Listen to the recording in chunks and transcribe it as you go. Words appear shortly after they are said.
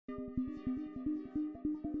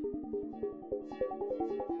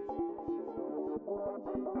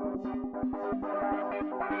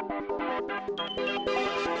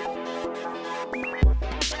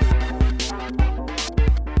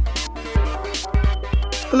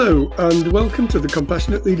Hello and welcome to the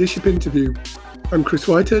Compassionate Leadership Interview. I'm Chris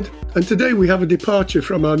Whitehead, and today we have a departure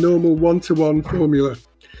from our normal one-to-one formula.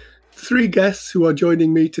 Three guests who are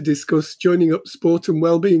joining me to discuss joining up sport and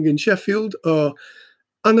wellbeing in Sheffield are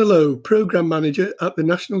Anna Lowe, Programme Manager at the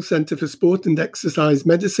National Centre for Sport and Exercise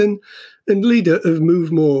Medicine and leader of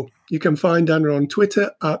Move More. You can find Anna on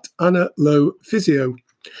Twitter at Anna Lowe Physio.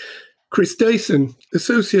 Chris Dayson,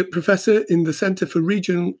 Associate Professor in the Centre for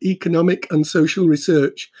Regional Economic and Social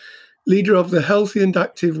Research, leader of the Healthy and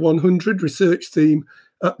Active 100 research theme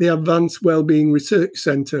at the Advanced Wellbeing Research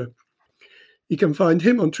Centre. You can find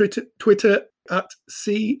him on Twitter at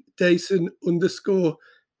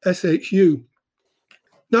cdayson_SHU.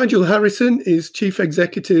 Nigel Harrison is Chief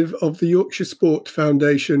Executive of the Yorkshire Sport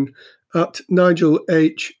Foundation at Nigel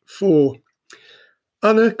H4.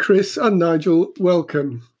 Anna, Chris and Nigel,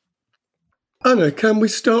 welcome. Anna, can we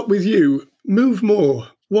start with you? Move More.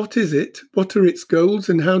 What is it? What are its goals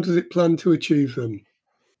and how does it plan to achieve them?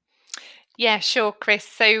 Yeah, sure, Chris.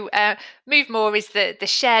 So Move More is the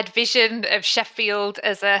shared vision of Sheffield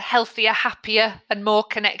as a healthier, happier and more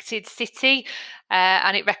connected city.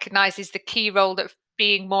 And it recognises the key role that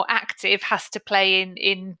being more active has to play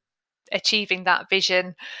in achieving that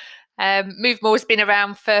vision. Move More has been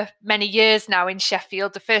around for many years now in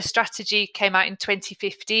Sheffield. The first strategy came out in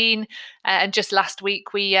 2015, and just last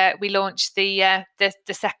week we launched the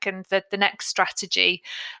next strategy.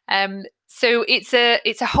 So it's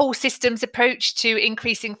a whole systems approach to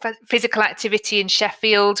increasing physical activity in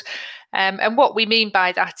Sheffield, and what we mean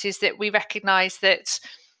by that is that we recognise that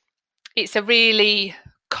it's a really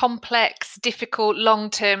complex, difficult,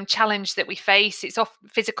 long-term challenge that we face.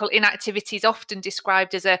 Physical inactivity is often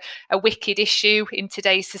described as a wicked issue in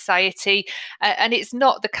today's society, and it's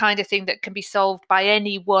not the kind of thing that can be solved by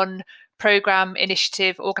any one programme,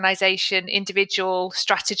 initiative, organisation, individual,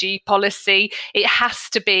 strategy, policy. It has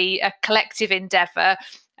to be a collective endeavour,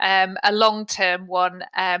 a long-term one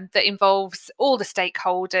that involves all the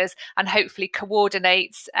stakeholders and hopefully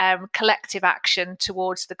coordinates collective action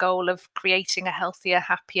towards the goal of creating a healthier,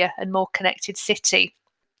 happier and more connected city.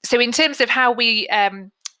 So in terms of how we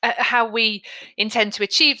intend to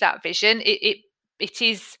achieve that vision, it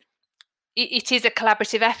is a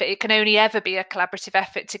collaborative effort. It can only ever be a collaborative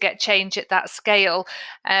effort to get change at that scale.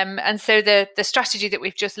 And so the strategy that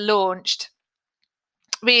we've just launched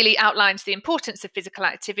really outlines the importance of physical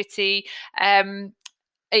activity.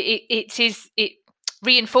 It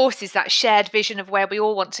reinforces that shared vision of where we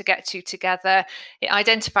all want to get to together. It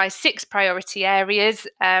identifies 6 priority areas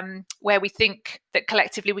where we think that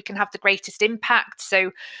collectively we can have the greatest impact.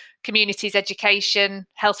 So communities, education,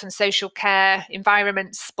 health and social care,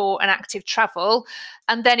 environment, sport and active travel.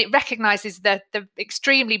 And then it recognises the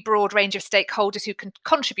extremely broad range of stakeholders who can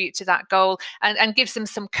contribute to that goal and gives them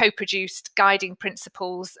some co-produced guiding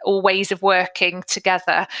principles or ways of working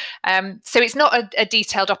together. So it's not a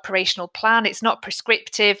detailed operational plan. It's not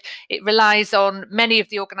prescriptive. It relies on many of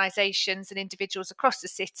the organisations and individuals across the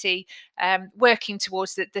city working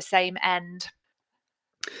towards the same end.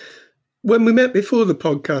 When we met before the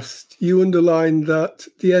podcast, you underlined that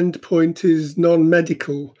the end point is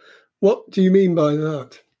non-medical. What do you mean by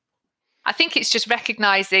that? I think it's just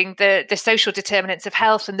recognising the social determinants of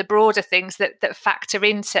health and the broader things that factor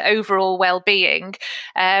into overall well-being,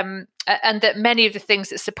 and that many of the things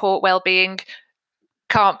that support well-being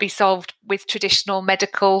can't be solved with traditional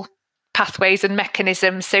medical pathways and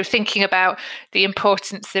mechanisms. So thinking about the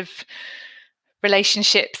importance of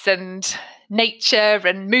relationships and nature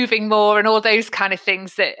and moving more and all those kind of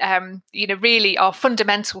things that really are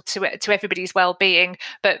fundamental to everybody's well-being,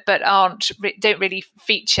 but don't really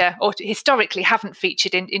feature or historically haven't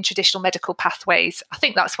featured in traditional medical pathways. I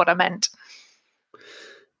think that's what I meant.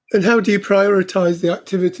 And how do you prioritise the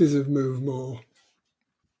activities of Move More?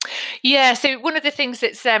 Yeah, so one of the things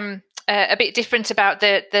that's a bit different about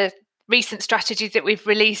the recent strategy that we've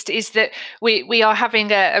released is that we are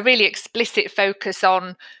having a really explicit focus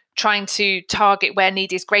on trying to target where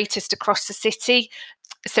need is greatest across the city.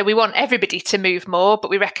 So we want everybody to move more,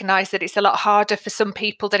 but we recognise that it's a lot harder for some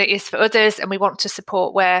people than it is for others, and we want to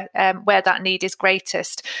support where that need is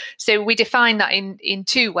greatest. So we define that in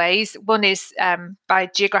 2 ways. One is by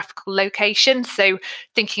geographical location, so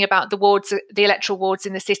thinking about the electoral wards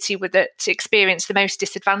in the city that experience the most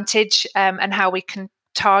disadvantage, and how we can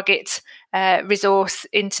target resource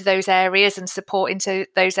into those areas and support into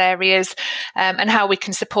those areas, and how we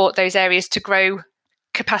can support those areas to grow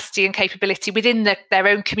capacity and capability within their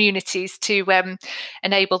own communities to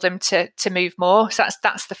enable them to move more. So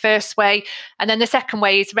that's the first way. And then the second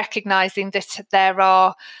way is recognising that there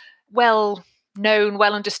are well-known,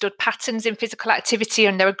 well-understood patterns in physical activity,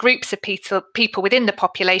 and there are groups of people within the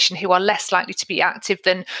population who are less likely to be active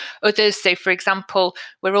than others. So, for example,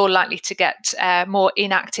 we're all likely to get more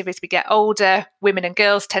inactive as we get older. Women and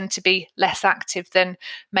girls tend to be less active than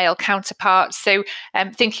male counterparts. So,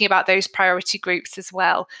 thinking about those priority groups as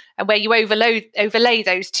well, and where you overlay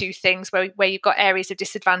those two things, where you've got areas of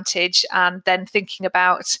disadvantage, and then thinking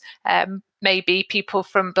about maybe people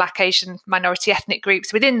from Black, Asian, minority ethnic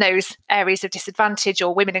groups within those areas of disadvantage,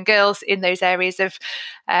 or women and girls in those areas of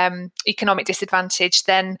economic disadvantage,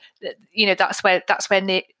 then that's where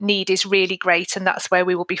need is really great, and that's where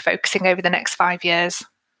we will be focusing over the next 5 years.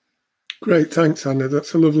 Great, thanks, Anna.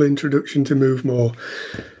 That's a lovely introduction to Move More.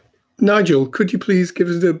 Nigel, could you please give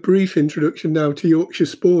us a brief introduction now to Yorkshire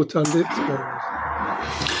Sport and its goals?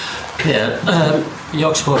 Yeah,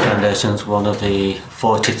 Yorkshire Sport Foundation is one of the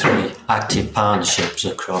 43 active partnerships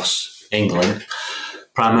across England,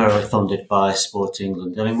 primarily funded by Sport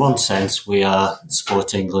England. And in one sense, we are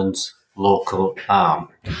Sport England's local arm.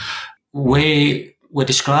 We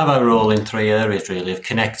describe our role in three areas, really, of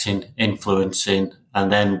connecting, influencing,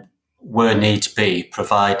 and then, where needs be,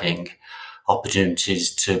 providing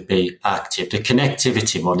opportunities to be active. The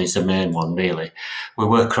connectivity one is the main one, really. We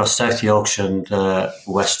work across South Yorkshire and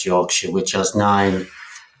West Yorkshire, which has nine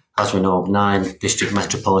district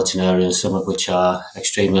metropolitan areas, some of which are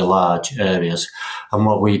extremely large areas. And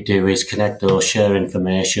what we do is connect those, share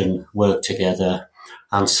information, work together,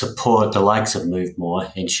 and support the likes of Move More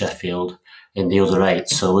in Sheffield in the other 8.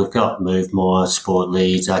 So we've got Move More, Sport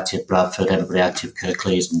Leeds, Active Bradford, Everybody Active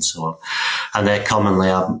Kirklees, and so on. And they commonly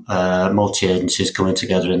have multi-agencies coming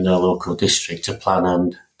together in their local district to plan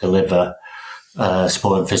and deliver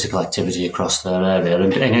sport and physical activity across their area.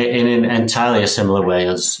 And in an entirely a similar way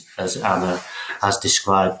as Anna has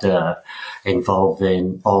described there,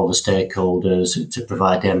 involving all the stakeholders to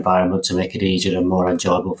provide the environment to make it easier and more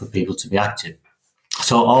enjoyable for people to be active.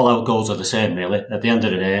 So all our goals are the same, really. At the end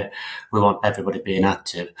of the day, we want everybody being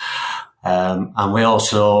active. And we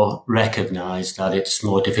also recognise that it's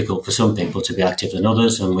more difficult for some people to be active than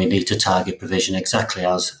others, and we need to target provision exactly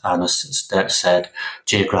as Anna said,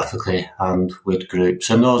 geographically and with groups.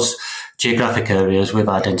 And those geographic areas, we've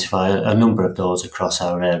identified a number of those across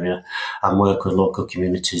our area and work with local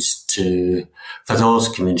communities for those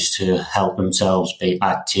communities to help themselves be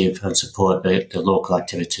active and support the local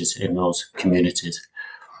activities in those communities.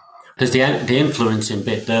 There's the influencing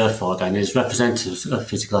bit, therefore, then, is representatives of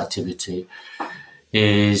physical activity,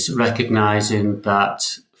 is recognising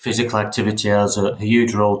that physical activity has a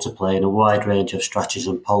huge role to play in a wide range of strategies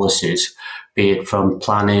and policies, be it from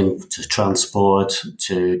planning to transport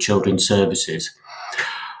to children's services.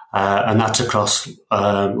 And that's across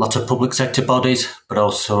lots of public sector bodies, but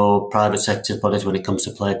also private sector bodies when it comes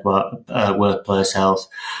to workplace health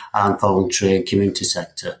and voluntary and community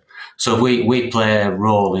sector. So we play a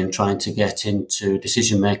role in trying to get into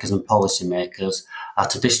decision makers and policy makers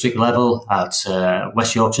at a district level, at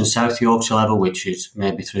West Yorkshire and South Yorkshire level, which is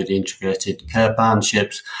maybe through the integrated care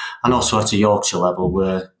partnerships, and also at a Yorkshire level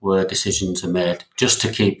where decisions are made, just to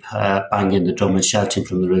keep banging the drum and shouting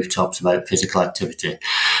from the rooftops about physical activity.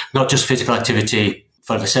 Not just physical activity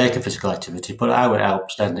for the sake of physical activity, but how it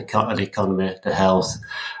helps then the economy, the health,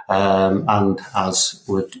 and, as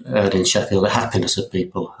we've heard in Sheffield, the happiness of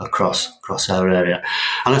people across our area.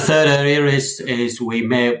 And the third area is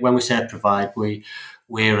when we say provide,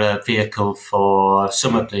 we're a vehicle for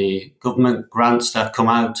some of the government grants that come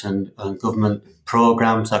out and government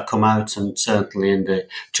programmes that come out, and certainly in the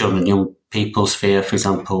children and young people sphere, for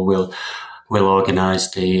example, we'll organise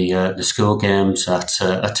the school games at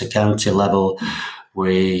a county level.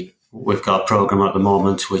 We've got a programme at the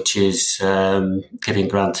moment which is giving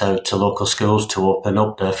grant out to local schools to open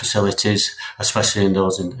up their facilities, especially in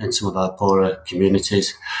those in some of our poorer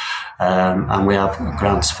communities. And we have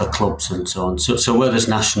grants for clubs and so on. So where there's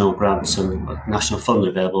national grants and national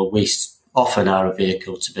funding available, we often are a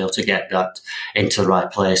vehicle to be able to get that into the right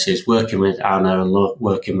places, working with Anna and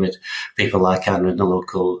working with people like Anna in the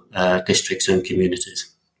local districts and communities.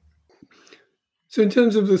 So in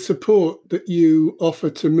terms of the support that you offer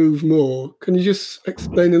to Move More, can you just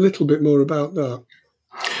explain a little bit more about that?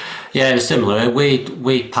 Yeah, in a similar way,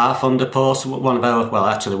 we part fund a post. One of our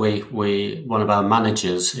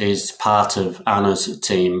managers is part of Anna's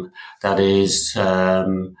team that is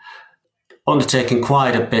undertaking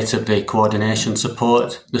quite a bit of the coordination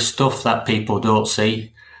support, the stuff that people don't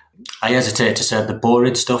see. I hesitate to say the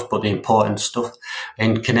boring stuff, but the important stuff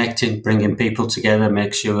in connecting, bringing people together,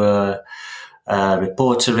 make sure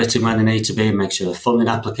reports are written when they need to be, make sure funding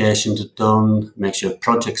applications are done, make sure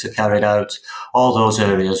projects are carried out. All those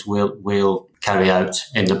areas we'll carry out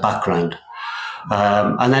in the background.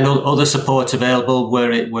 And then other support available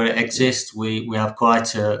where it exists. We have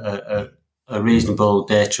quite a reasonable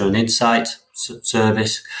data and insight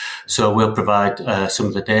service, so we'll provide some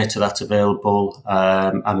of the data that's available,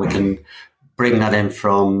 and we can bring that in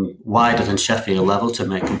from wider than Sheffield level to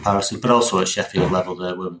make comparisons, but also at Sheffield level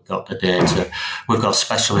there where we've got the data. We've got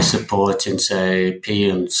specialist support in, say, P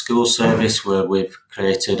and school service, where we've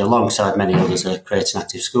created, alongside many others, a Creating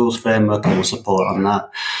Active Schools framework, and we'll support on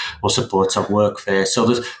that. We'll support on workforce. So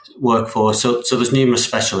there's numerous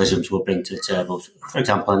specialisms we'll bring to the table. For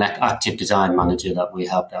example, an active design manager that we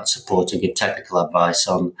have that's support and give technical advice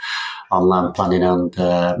on land planning and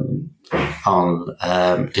on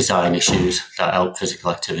design issues that help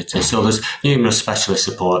physical activity. So there's numerous specialist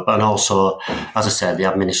support, and also, as I said, the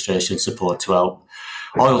administration support to help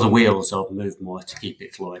oil the wheels of Move More to keep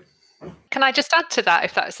it flowing. Can I just add to that,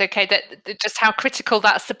 if that's okay, that just how critical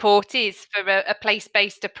that support is for a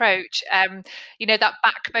place-based approach? That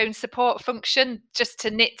backbone support function, just to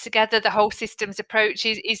knit together the whole systems approach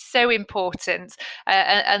is so important.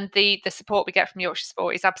 And the support we get from Yorkshire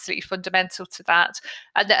Sport is absolutely fundamental to that.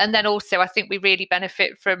 And then also, I think we really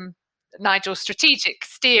benefit from Nigel's strategic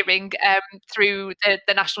steering through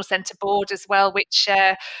the National Centre Board as well, which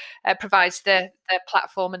provides the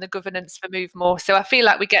platform and the governance for Move More. So I feel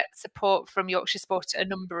like we get support from Yorkshire Sport at a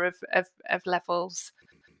number of levels.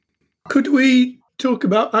 Could we talk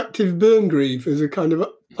about Active Burngreave as a kind of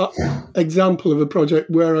example of a project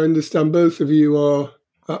where I understand both of you are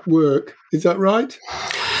at work? Is that right?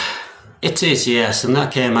 It is, yes, and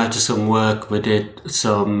that came out of some work we did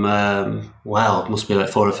some, must be like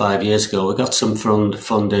 4 or 5 years ago. We got some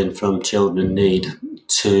funding from Children in Need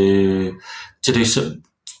to do some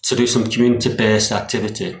community-based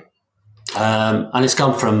activity, and it's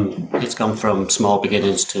gone from small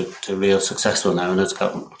beginnings to real successful now, and it's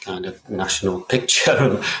got kind of national picture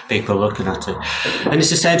and people looking at it. And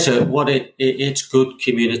it's essentially it's good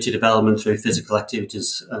community development through physical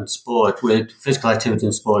activities and sport, with physical activity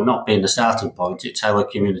and sport not being the starting point. It's how a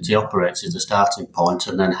community operates is the starting point,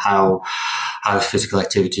 and then how physical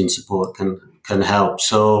activity and support can help.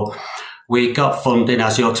 So we got funding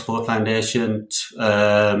as Yorkshire Sport Foundation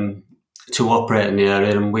to operate in the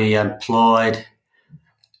area, and we employed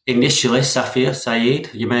initially Safiya Saeed.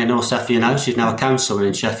 You may know Safiya now. She's now a councillor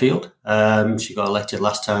in Sheffield. She got elected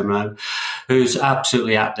last time round, who's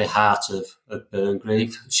absolutely at the heart of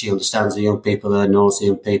Burngreave. She understands the young people there, knows the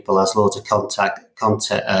young people, has loads of contacts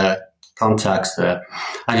there,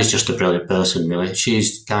 and is just a brilliant person, really.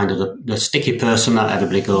 She's kind of the sticky person that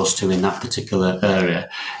everybody goes to in that particular area,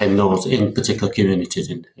 in particular communities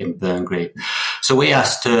in Burngreave. So we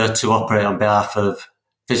asked her to operate on behalf of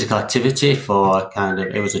physical activity for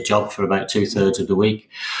it was a job for about 2/3 of the week,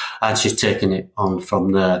 and she's taken it on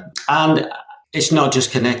from there. And it's not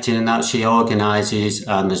just connecting in that, she organises,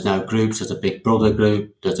 and there's now groups. There's a Big Brother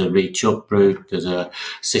group, there's a Reach Up group, there's a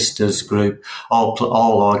Sisters group, all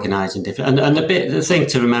organising different. And the thing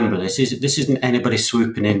to remember, this isn't anybody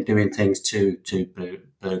swooping in doing things to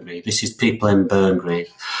Burngreave. This is people in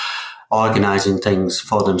Burngreave organising things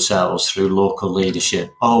for themselves through local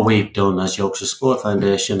leadership. All we've done as Yorkshire Sport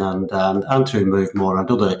Foundation and through Move More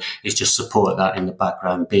and other is just support that in the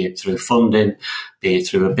background, be it through funding, be it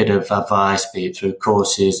through a bit of advice, be it through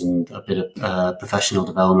courses and a bit of professional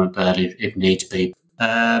development there if needs be.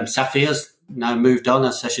 Safiya's now moved on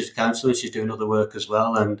as Sessions Councillor. She's doing other work as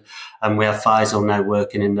well, and we have Faisal now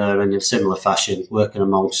working in there and in a similar fashion, working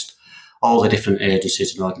amongst all the different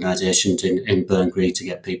agencies and organisations in Burngreave to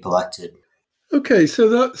get people active. Okay, so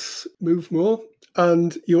that's Move More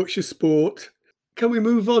and Yorkshire Sport. Can we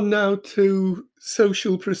move on now to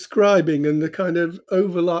social prescribing and the kind of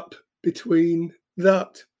overlap between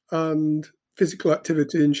that and physical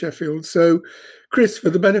activity in Sheffield? So, Chris,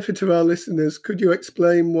 for the benefit of our listeners, could you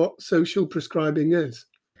explain what social prescribing is?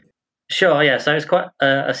 Sure, yeah. So it's quite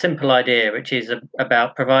a simple idea, which is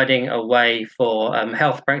about providing a way for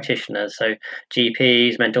health practitioners, so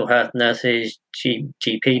GPs, mental health nurses,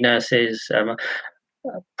 GP nurses,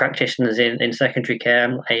 practitioners in secondary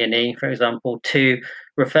care, A&E, for example, to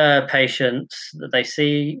refer patients that they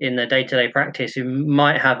see in their day-to-day practice who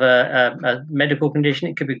might have a medical condition.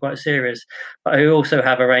 It could be quite serious, but who also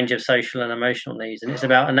have a range of social and emotional needs. And it's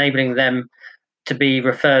about enabling them to be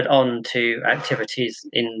referred on to activities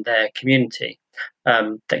in their community.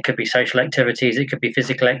 That could be social activities, it could be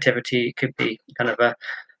physical activity, it could be kind of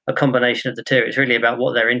a combination of the two. It's really about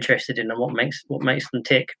what they're interested in and what makes them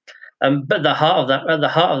tick. But at the heart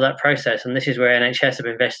of that process, and this is where NHS have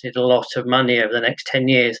invested a lot of money over the next 10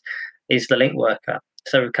 years, is the link worker.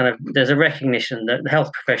 So there's a recognition that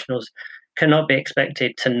health professionals cannot be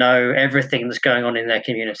expected to know everything that's going on in their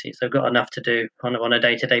communities. They've got enough to do on a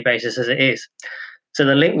day-to-day basis as it is. So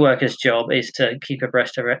the link worker's job is to keep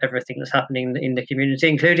abreast of everything that's happening in the community,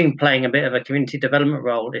 including playing a bit of a community development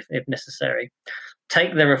role if necessary.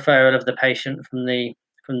 Take the referral of the patient from the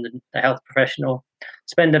health professional,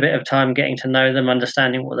 spend a bit of time getting to know them,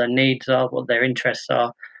 understanding what their needs are, what their interests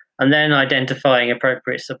are, and then identifying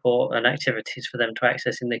appropriate support and activities for them to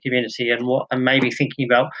access in the community, and maybe thinking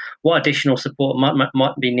about what additional support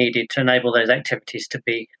might be needed to enable those activities to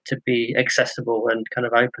be accessible and kind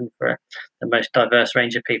of open for the most diverse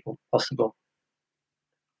range of people possible.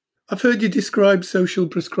 I've heard you describe social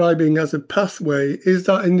prescribing as a pathway. Is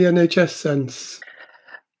that in the NHS sense?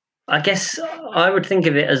 I guess I would think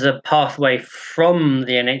of it as a pathway from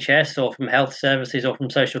the NHS or from health services or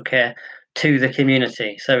from social care to the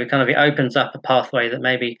community. So it opens up a pathway that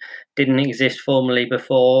maybe didn't exist formally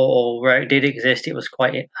before, or where it did exist, it was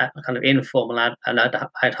quite kind of informal and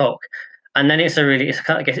ad hoc. And then it's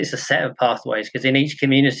a set of pathways, because in each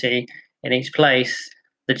community, in each place,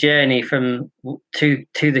 the journey from to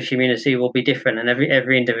the community will be different, and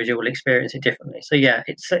every individual will experience it differently. So yeah,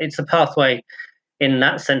 it's a pathway in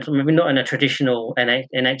that sense, maybe not in a traditional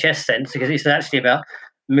NHS sense, because it's actually about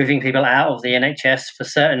moving people out of the NHS for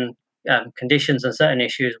certain conditions and certain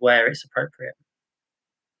issues where it's appropriate.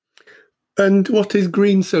 And what is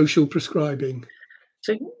green social prescribing?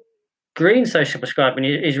 So green social prescribing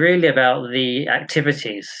is really about the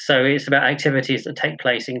activities. So it's about activities that take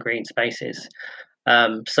place in green spaces.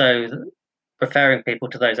 So referring people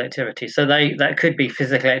to those activities. So that could be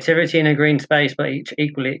physical activity in a green space, but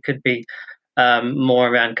equally it could be more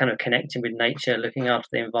around kind of connecting with nature, looking after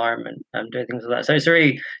the environment, doing things like that. So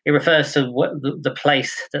it refers to what the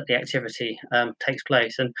place that the activity takes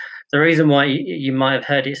place. And the reason why you might have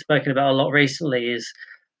heard it spoken about a lot recently is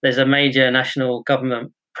there's a major national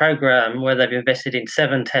government program where they've invested in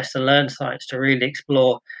 7 test and learn sites to really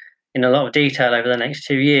explore in a lot of detail over the next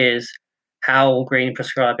 2 years how green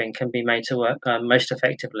prescribing can be made to work most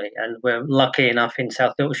effectively. And we're lucky enough in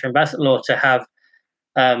South Yorkshire and Bassetlaw to have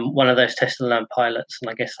one of those test and learn pilots, and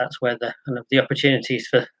I guess that's where the opportunities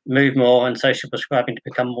for Move More and social prescribing to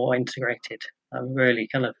become more integrated really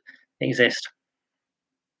kind of exist.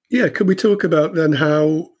 Yeah, could we talk about then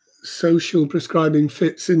how social prescribing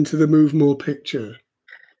fits into the Move More picture?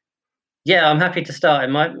 Yeah, I'm happy to start.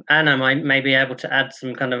 Anna may be able to add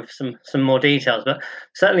some more details, but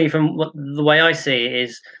certainly from the way I see it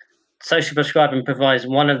is, social prescribing provides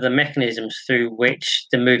one of the mechanisms through which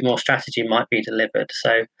the Move More strategy might be delivered.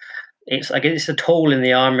 So it's a tool in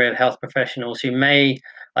the armoury of health professionals who may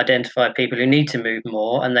identify people who need to move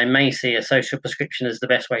more, and they may see a social prescription as the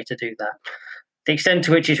best way to do that. The extent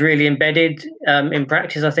to which it's really embedded in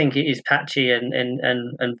practice, I think it is patchy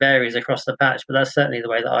and varies across the patch, but that's certainly the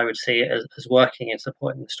way that I would see it as working and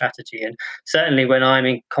supporting the strategy. And certainly when I'm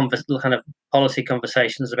in kind of policy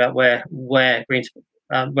conversations about where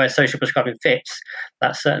social prescribing fits,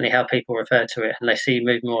 that's certainly how people refer to it, and they see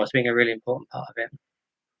Move More as being a really important part of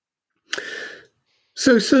it.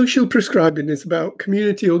 So social prescribing is about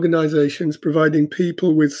community organisations providing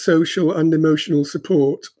people with social and emotional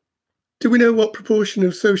support. Do we know what proportion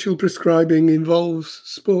of social prescribing involves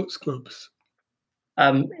sports clubs?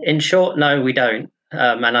 In short, no, we don't.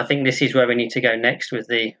 And I think this is where we need to go next with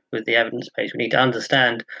the evidence base. We need to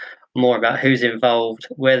understand more about who's involved,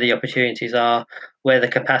 where the opportunities are, where the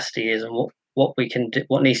capacity is, and what we can do,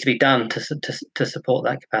 what needs to be done to support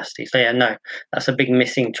that capacity. So yeah, no, that's a big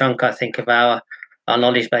missing chunk, I think, of our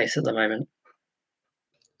knowledge base at the moment.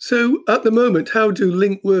 So at the moment, how do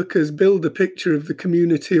link workers build a picture of the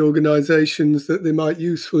community organisations that they might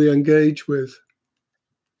usefully engage with?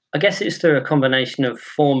 I guess it's through a combination of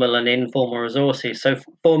formal and informal resources. So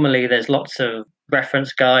formally, there's lots of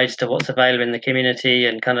reference guides to what's available in the community,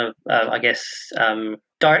 and kind of,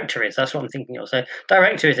 directories. That's what I'm thinking of. So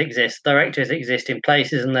directories exist. Directories exist in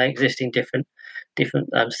places, and they exist in different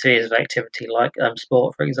spheres of activity, like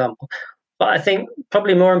sport, for example. But I think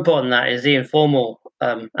probably more important than that is the informal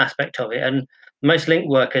aspect of it. And most link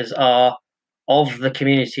workers are of the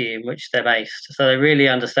community in which they're based, so they really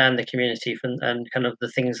understand the community and kind of the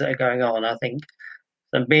things that are going on. I think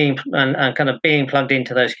and being plugged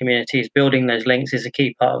into those communities, building those links, is a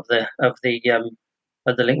key part of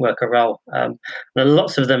the link worker role. And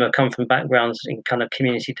lots of them have come from backgrounds in kind of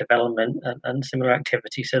community development and similar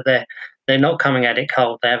activities, so they're not coming at it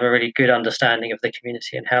cold. They have a really good understanding of the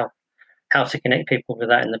community and how how to connect people with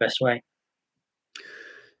that in the best way.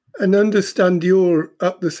 And understand you're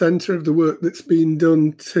at the centre of the work that's been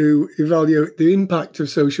done to evaluate the impact of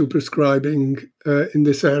social prescribing in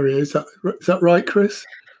this area. Is that right, Chris?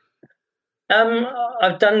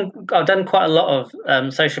 I've done quite a lot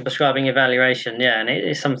of social prescribing evaluation, and it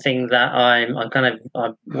is something that I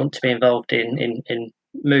want to be involved in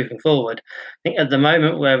moving forward. I think at the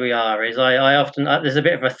moment where we are is I often there's a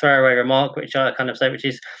bit of a throwaway remark which I kind of say, which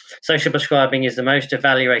is social prescribing is the most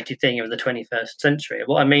evaluated thing of the 21st century.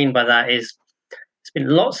 What I mean by that is there's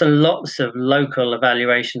been lots and lots of local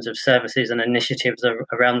evaluations of services and initiatives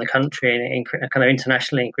around the country and kind of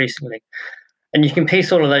internationally increasingly. And you can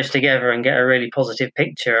piece all of those together and get a really positive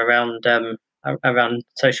picture around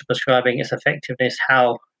social prescribing, its effectiveness,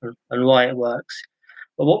 how and why it works.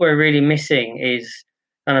 But what we're really missing is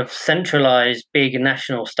kind of centralised big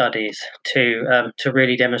national studies to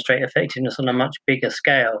really demonstrate effectiveness on a much bigger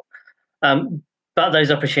scale. But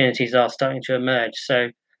those opportunities are starting to emerge.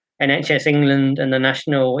 So NHS England and the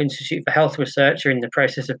National Institute for Health Research are in the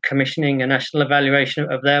process of commissioning a national evaluation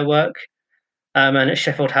of their work. And at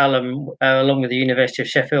Sheffield Hallam, along with the University of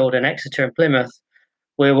Sheffield and Exeter and Plymouth,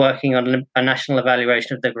 we're working on a national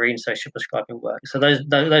evaluation of the green social prescribing work. So those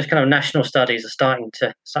kind of national studies are starting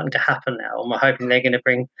to happen now, and we're hoping they're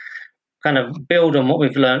going to build on what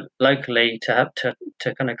we've learned locally to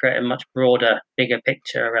kind of create a much broader, bigger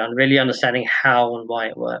picture around really understanding how and why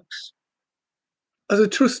it works. As a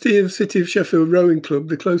trustee of City of Sheffield Rowing Club,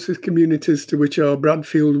 the closest communities to which are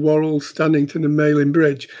Bradfield, Worrell, Stannington and Malin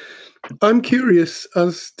Bridge, I'm curious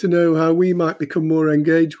as to know how we might become more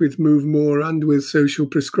engaged with Move More and with social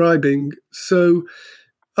prescribing. So,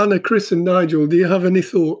 Anna, Chris and Nigel, do you have any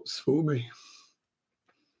thoughts for me?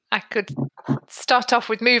 I could start off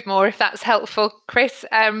with Move More if that's helpful, Chris.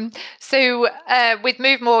 So with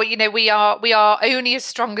Move More, we are only as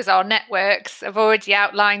strong as our networks. I've already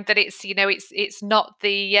outlined that it's not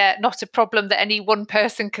not a problem that any one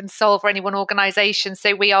person can solve or any one organisation.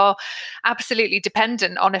 So we are absolutely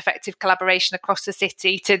dependent on effective collaboration across the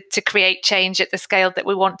city to create change at the scale that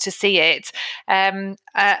we want to see it.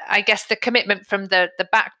 I guess the commitment from the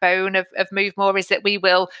backbone of Move More is that we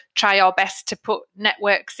will try our best to put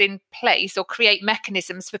networks in place or create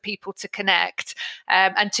mechanisms for people to connect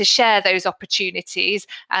and to share those opportunities.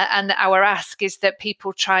 And our ask is that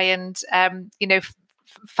people try and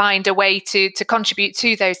find a way to contribute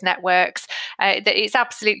to those networks. That it's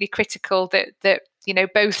absolutely critical that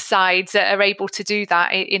both sides are able to do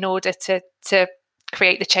that in order to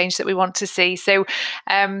create the change that we want to see. So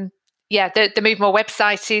the Move More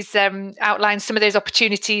website outlines some of those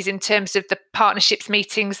opportunities in terms of the partnerships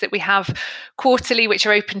meetings that we have quarterly, which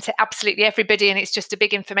are open to absolutely everybody. And it's just a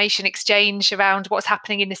big information exchange around what's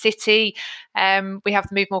happening in the city. We have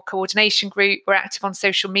the Move More coordination group. We're active on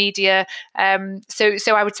social media.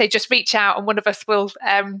 So I would say just reach out and one of us will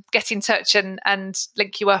get in touch and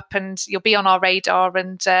link you up and you'll be on our radar.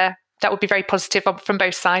 And that would be very positive from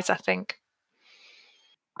both sides, I think.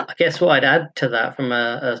 I guess what I'd add to that from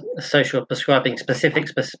a social prescribing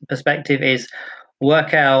specifics perspective is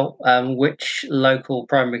work out which local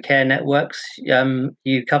primary care networks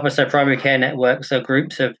you cover. So primary care networks are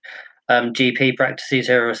groups of GP practices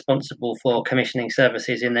who are responsible for commissioning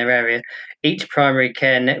services in their area. Each primary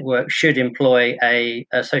care network should employ a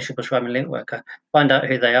social prescribing link worker. Find out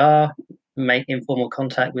who they are, make informal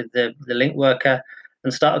contact with the link worker,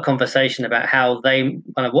 and start a conversation about how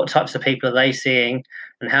what types of people are they seeing,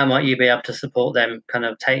 and how might you be able to support them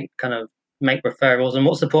make referrals, and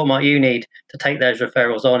what support might you need to take those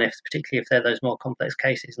referrals on, particularly if they're those more complex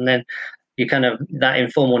cases. And then that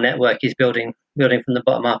informal network is building from the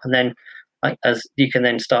bottom up, and then as you can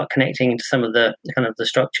then start connecting into some of the the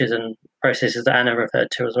structures and processes that Anna referred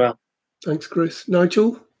to as well. Thanks, Chris.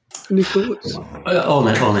 Nigel, any thoughts?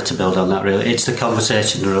 Only to build on that, really. It's the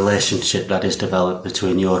conversation and relationship that is developed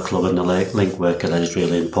between your club and the link worker that is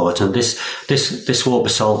really important. This won't be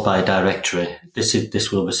solved by a directory.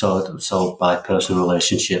 This will be solved by personal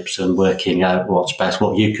relationships and working out what's best,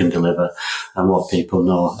 what you can deliver, and what people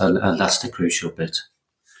know, and that's the crucial bit.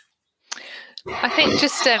 I think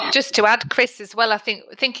just to add, Chris, as well. I think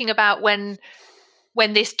thinking about when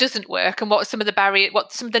this doesn't work and what some of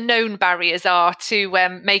the known barriers are to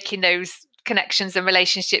making those connections and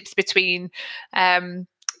relationships between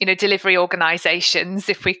delivery organisations,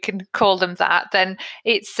 if we can call them that, then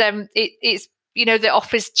it's the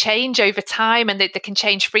offers change over time and they can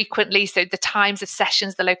change frequently. So the times of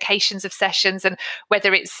sessions, the locations of sessions, and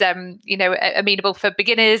whether it's amenable for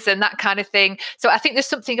beginners and that kind of thing. So I think there's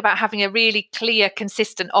something about having a really clear,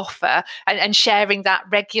 consistent offer and sharing that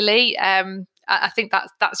regularly. I think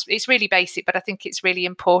that's it's really basic, but I think it's really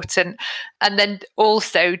important. And then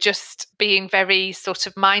also just being very sort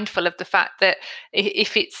of mindful of the fact that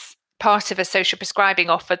if it's part of a social prescribing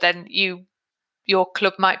offer, then your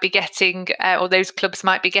club might be getting, or those clubs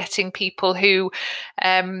might be getting people who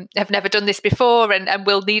have never done this before and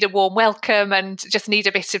will need a warm welcome and just need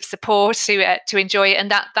a bit of support to enjoy it.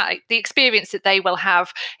 And that the experience that they will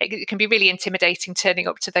have, it can be really intimidating turning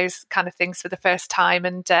up to those kind of things for the first time,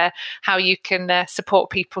 and how you can support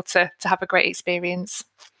people to have a great experience.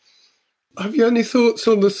 Have you any thoughts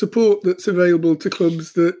on the support that's available to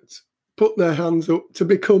clubs that put their hands up to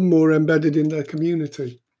become more embedded in their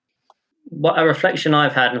community? What a reflection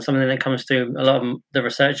I've had, and something that comes through a lot of the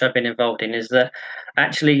research I've been involved in, is that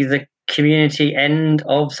actually the community end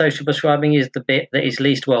of social prescribing is the bit that is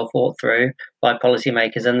least well thought through by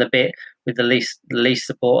policymakers, and the bit with the least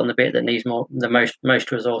support, and the bit that needs the most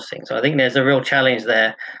resourcing. So I think there's a real challenge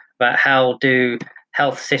there about how do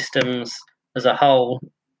health systems as a whole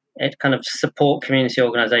kind of support community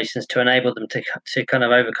organisations to enable them to kind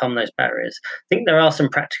of overcome those barriers. I think there are some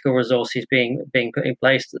practical resources being put in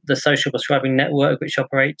place. The social prescribing network, which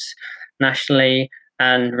operates nationally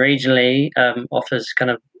and regionally, offers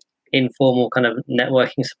kind of informal kind of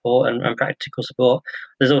networking support and practical support.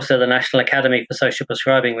 There's also the National Academy for Social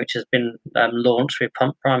Prescribing, which has been launched with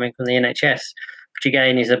pump priming from the NHS, which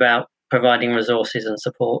again is about providing resources and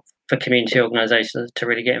support for community organisations to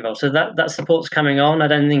really get involved. So that support's coming on. I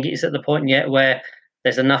don't think it's at the point yet where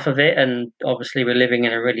there's enough of it, and obviously we're living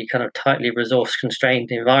in a really kind of tightly resource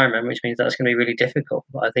constrained environment, which means that's going to be really difficult.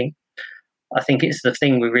 But I think it's the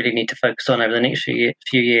thing we really need to focus on over the next few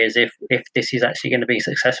years if this is actually going to be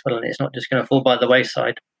successful and it's not just going to fall by the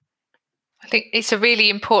wayside. I think it's a really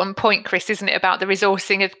important point, Chris, isn't it, about the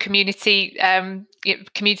resourcing of community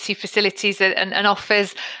facilities and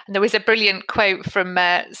offers. And there was a brilliant quote from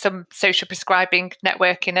some social prescribing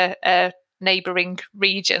network in a neighbouring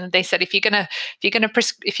region. They said, if you're going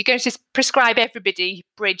to prescribe everybody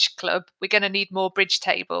bridge club, we're going to need more bridge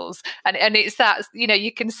tables. And it's that,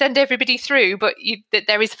 you can send everybody through, but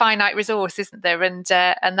there is finite resource, isn't there? And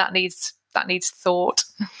that needs thought.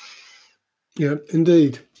 Yeah,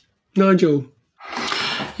 indeed. Nigel?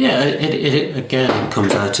 Yeah, it again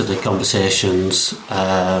comes out of the conversations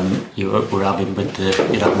we're having with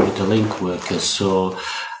the link workers. So,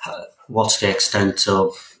 what's the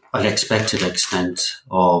expected extent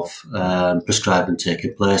of prescribing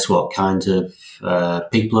taking place? What kind of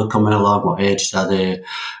people are coming along? What age are they?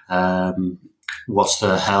 What's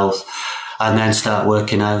their health? And then start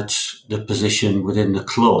working out the position within the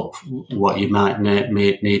club, what you might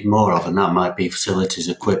need more of, and that might be facilities,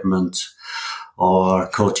 equipment, or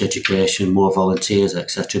coach education, more volunteers,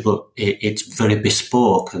 etc. But it's very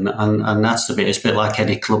bespoke, and that's the bit. It's a bit like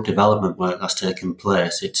any club development work that's taking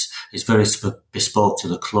place. It's very bespoke to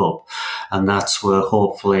the club, and that's where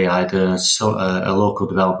hopefully either a local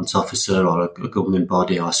development officer or a governing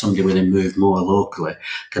body or somebody within Move More locally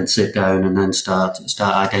can sit down and then start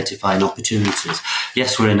identifying opportunities.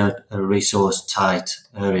 Yes, we're in a resource tight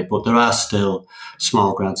area, but there are still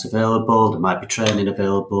small grants available. There might be training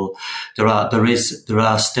available. There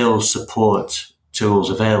are still support tools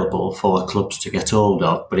available for clubs to get hold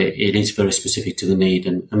of, but it is very specific to the need,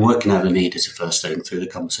 and working out the need is the first thing through the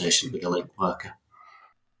conversation with the link worker.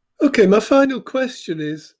 Okay, my final question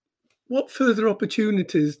is, what further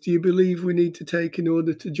opportunities do you believe we need to take in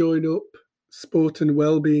order to join up sport and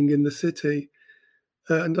wellbeing in the city?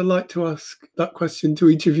 And I'd like to ask that question to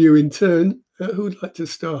each of you in turn. Who would like to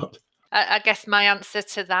start? I guess my answer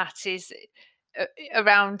to that is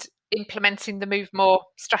around implementing the Move More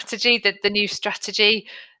strategy, the new strategy.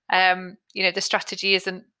 The strategy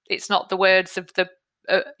it's not the words of the,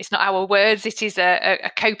 it's not our words. It is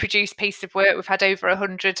a co-produced piece of work. We've had over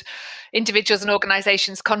 100 individuals and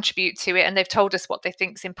organisations contribute to it, and they've told us what they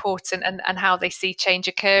think is important and how they see change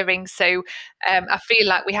occurring. So I feel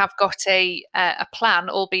like we have got a plan,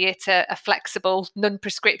 albeit a flexible,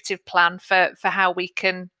 non-prescriptive plan for how we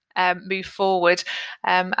can move forward.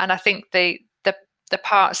 And I think the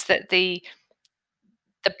parts that the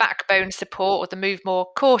backbone support or the Move More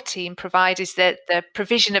core team provide is that the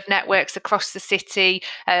provision of networks across the city,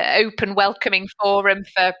 open, welcoming forum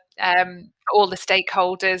for all the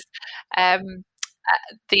stakeholders,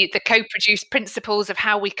 the co-produced principles of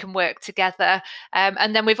how we can work together,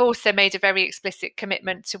 and then we've also made a very explicit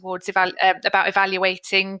commitment towards about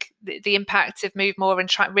evaluating the impact of Move More and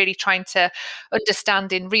really trying to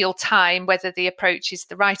understand in real time whether the approach is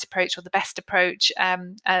the right approach or the best approach,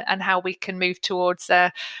 and how we can move towards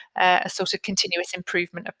a sort of continuous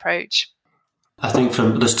improvement approach. I think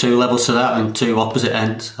there's two levels to that and two opposite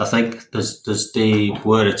ends. I think there's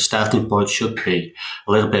where its starting point should be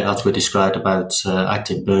a little bit as we described about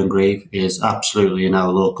Active Burngreave is absolutely in our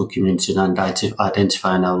local community and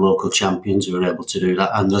identifying our local champions who are able to do that.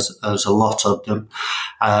 And there's a lot of them.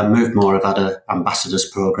 Move More have had an ambassadors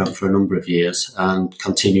programme for a number of years and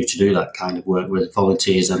continue to do that kind of work with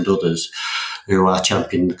volunteers and others who are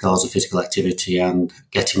championing the cause of physical activity and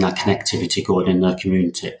getting that connectivity going in their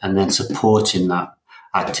community and then supporting that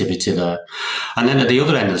activity there. And then at the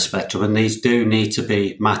other end of the spectrum, and these do need to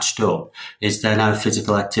be matched up, is then how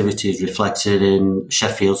physical activity is reflected in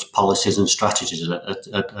Sheffield's policies and strategies at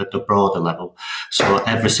the broader level. So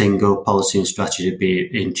every single policy and strategy, be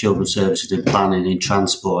it in children's services, in planning, in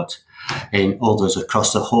transport, in others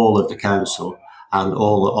across the whole of the council, and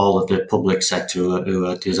all of the public sector who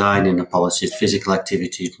are designing the policies, physical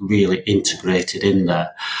activity is really integrated in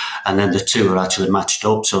there. And then the two are actually matched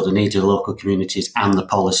up, so the needs of the local communities and the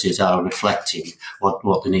policies are reflecting what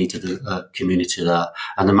the needs of the community are.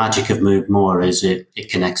 And the magic of Move More is it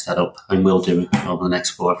connects that up and will do over the next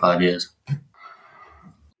 4 or 5 years.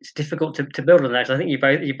 It's difficult to build on that. I think you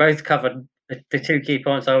both covered the two key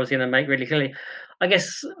points I was going to make really clearly. I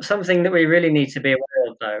guess something that we really need to be aware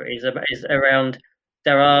of, though, is around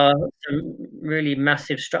there are some really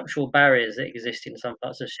massive structural barriers that exist in some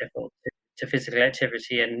parts of Sheffield to physical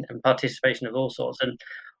activity and participation of all sorts. And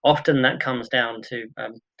often that comes down to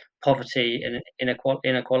poverty and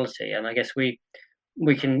inequality. And I guess we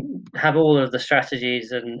can have all of the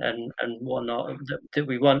strategies and whatnot that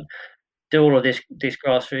we want, do all of this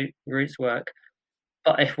grassroots work.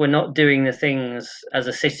 But if we're not doing the things as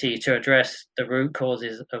a city to address the root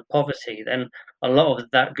causes of poverty, then a lot of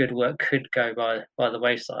that good work could go by the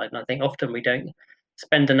wayside. And I think often we don't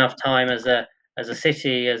spend enough time as a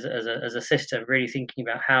city, as a system, really thinking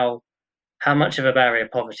about how much of a barrier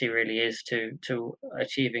poverty really is to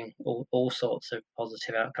achieving all sorts of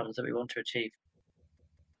positive outcomes that we want to achieve.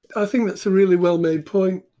 I think that's a really well made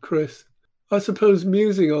point, Chris. I suppose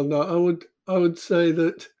musing on that, I would say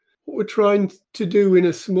that what we're trying to do in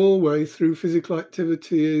a small way through physical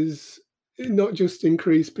activity is not just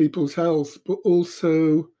increase people's health, but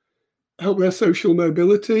also help their social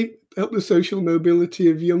mobility, help the social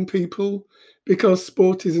mobility of young people, because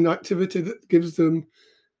sport is an activity that gives them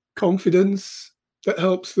confidence, that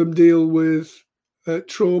helps them deal with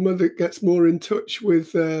trauma, that gets more in touch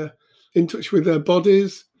with their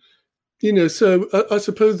bodies. So I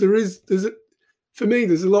suppose for me,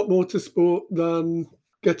 there's a lot more to sport than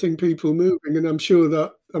getting people moving, and I'm sure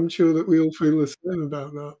that we all feel the same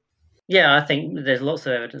about that. Yeah, I think there's lots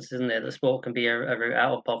of evidence, isn't there, that sport can be a route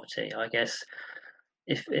out of poverty. I guess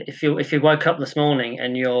if you woke up this morning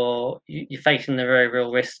and you're facing the very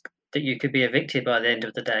real risk that you could be evicted by the end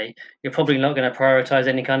of the day, you're probably not going to prioritise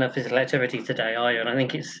any kind of physical activity today, are you? And I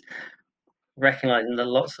think it's recognising that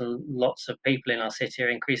lots and lots of people in our city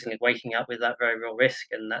are increasingly waking up with that very real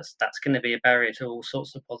risk, and that's going to be a barrier to all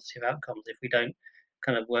sorts of positive outcomes if we don't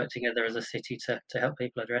kind of work together as a city to help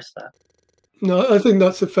people address that. No, I think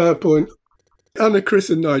that's a fair point. Anna, Chris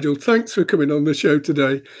and Nigel, thanks for coming on the show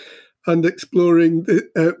today and exploring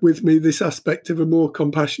with me this aspect of a more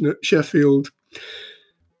compassionate Sheffield.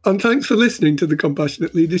 And thanks for listening to the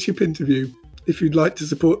Compassionate Leadership Interview. If you'd like to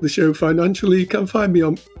support the show financially, you can find me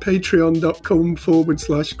on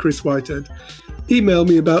patreon.com/Chris Whitehead. Email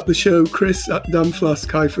me about the show,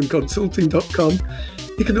 chris@danflask-consulting.com.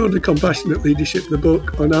 You can order Compassionate Leadership, the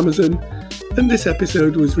book, on Amazon. And this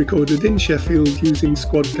episode was recorded in Sheffield using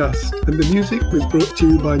Squadcast. And the music was brought to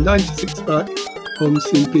you by 96 Back on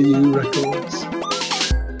CPU Records.